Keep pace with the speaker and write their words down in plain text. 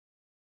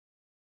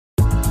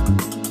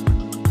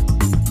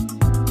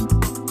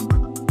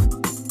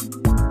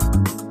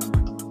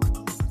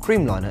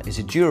Cream liner is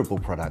a durable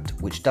product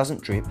which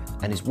doesn't drip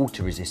and is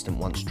water resistant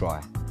once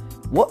dry.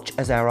 Watch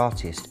as our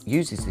artist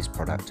uses this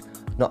product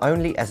not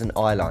only as an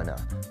eyeliner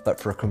but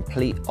for a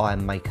complete eye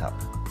makeup.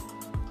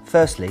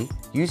 Firstly,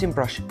 using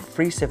brush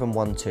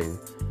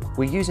 3712,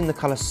 we're using the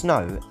colour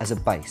Snow as a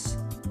base.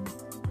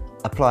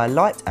 Apply a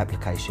light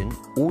application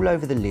all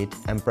over the lid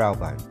and brow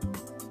bone.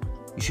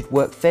 You should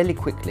work fairly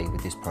quickly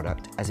with this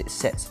product as it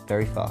sets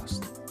very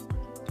fast.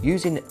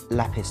 Using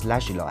lapis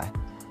lazuli,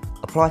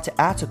 apply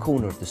to outer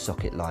corner of the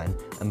socket line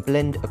and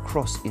blend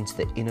across into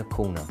the inner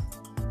corner.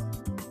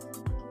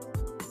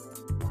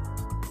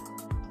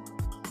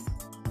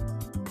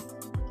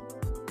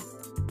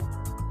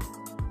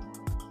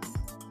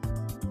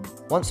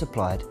 Once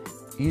applied,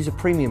 use a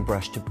premium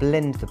brush to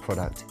blend the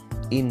product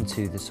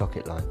into the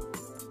socket line.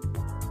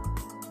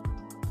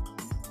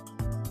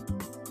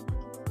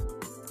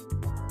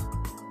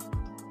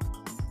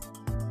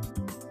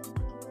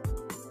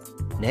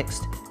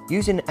 Next,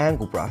 using an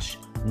angle brush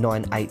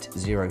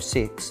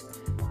 9806,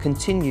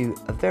 continue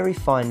a very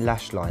fine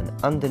lash line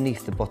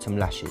underneath the bottom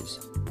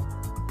lashes.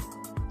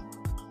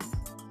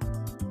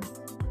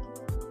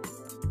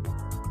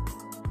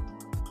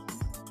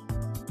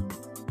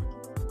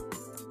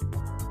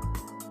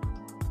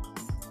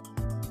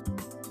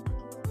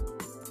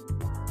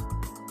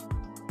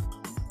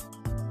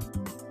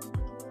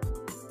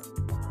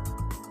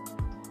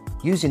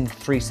 Using the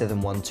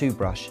 3712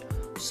 brush,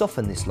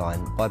 soften this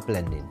line by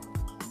blending.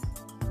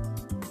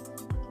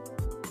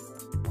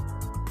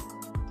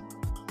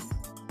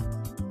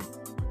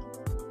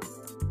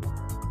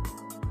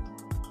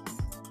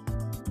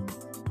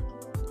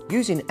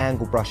 Using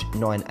angle brush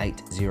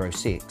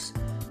 9806,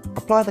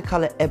 apply the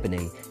colour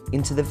Ebony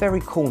into the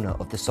very corner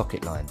of the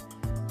socket line.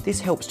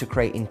 This helps to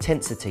create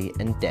intensity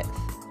and depth.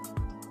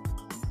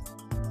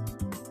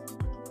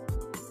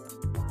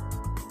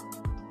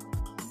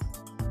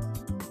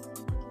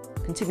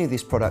 Continue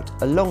this product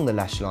along the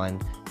lash line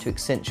to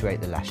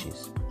accentuate the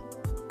lashes.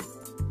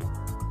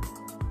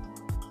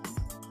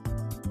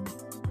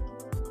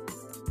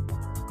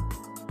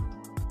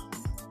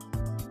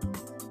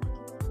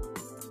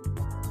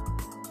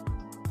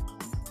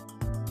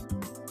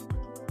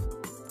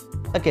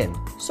 Again,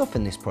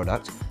 soften this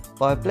product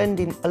by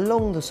blending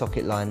along the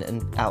socket line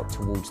and out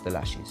towards the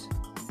lashes.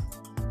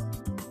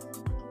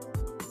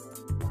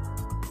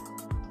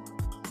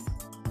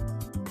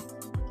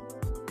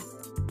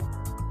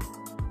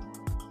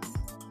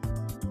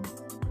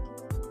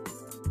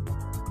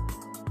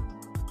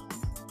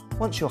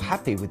 Once you're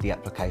happy with the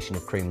application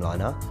of cream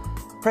liner,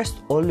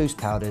 pressed or loose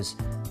powders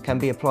can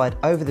be applied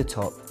over the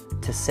top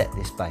to set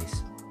this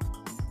base.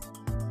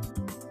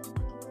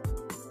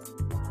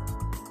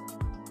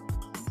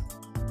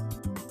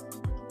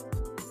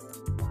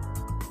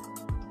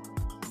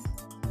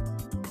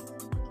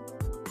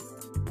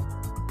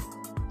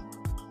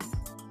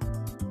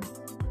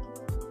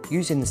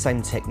 Using the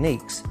same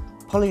techniques,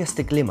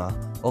 polyester glimmer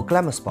or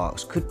glamour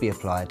sparks could be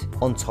applied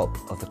on top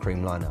of the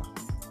cream liner.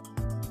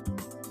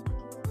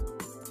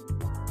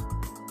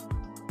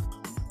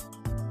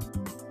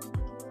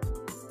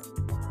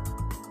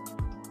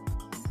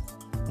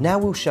 Now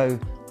we'll show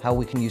how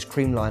we can use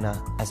cream liner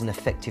as an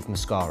effective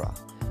mascara.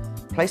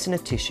 Placing a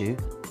tissue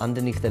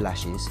underneath the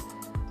lashes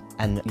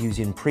and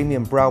using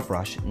premium brow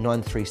brush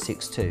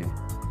 9362,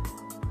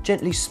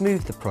 gently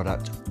smooth the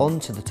product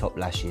onto the top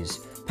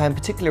lashes, paying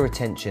particular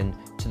attention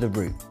to the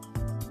root.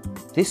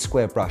 This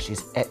square brush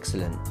is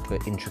excellent for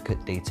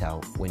intricate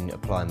detail when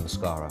applying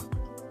mascara.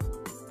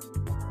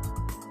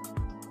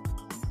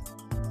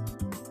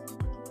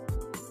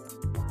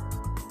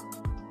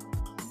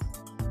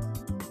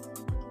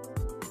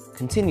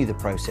 Continue the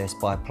process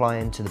by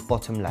applying to the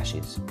bottom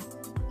lashes.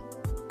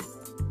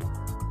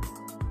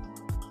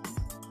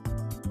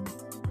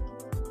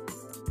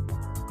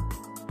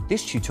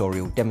 This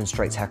tutorial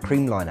demonstrates how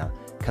cream liner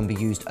can be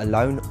used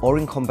alone or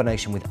in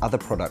combination with other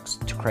products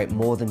to create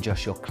more than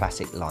just your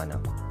classic liner.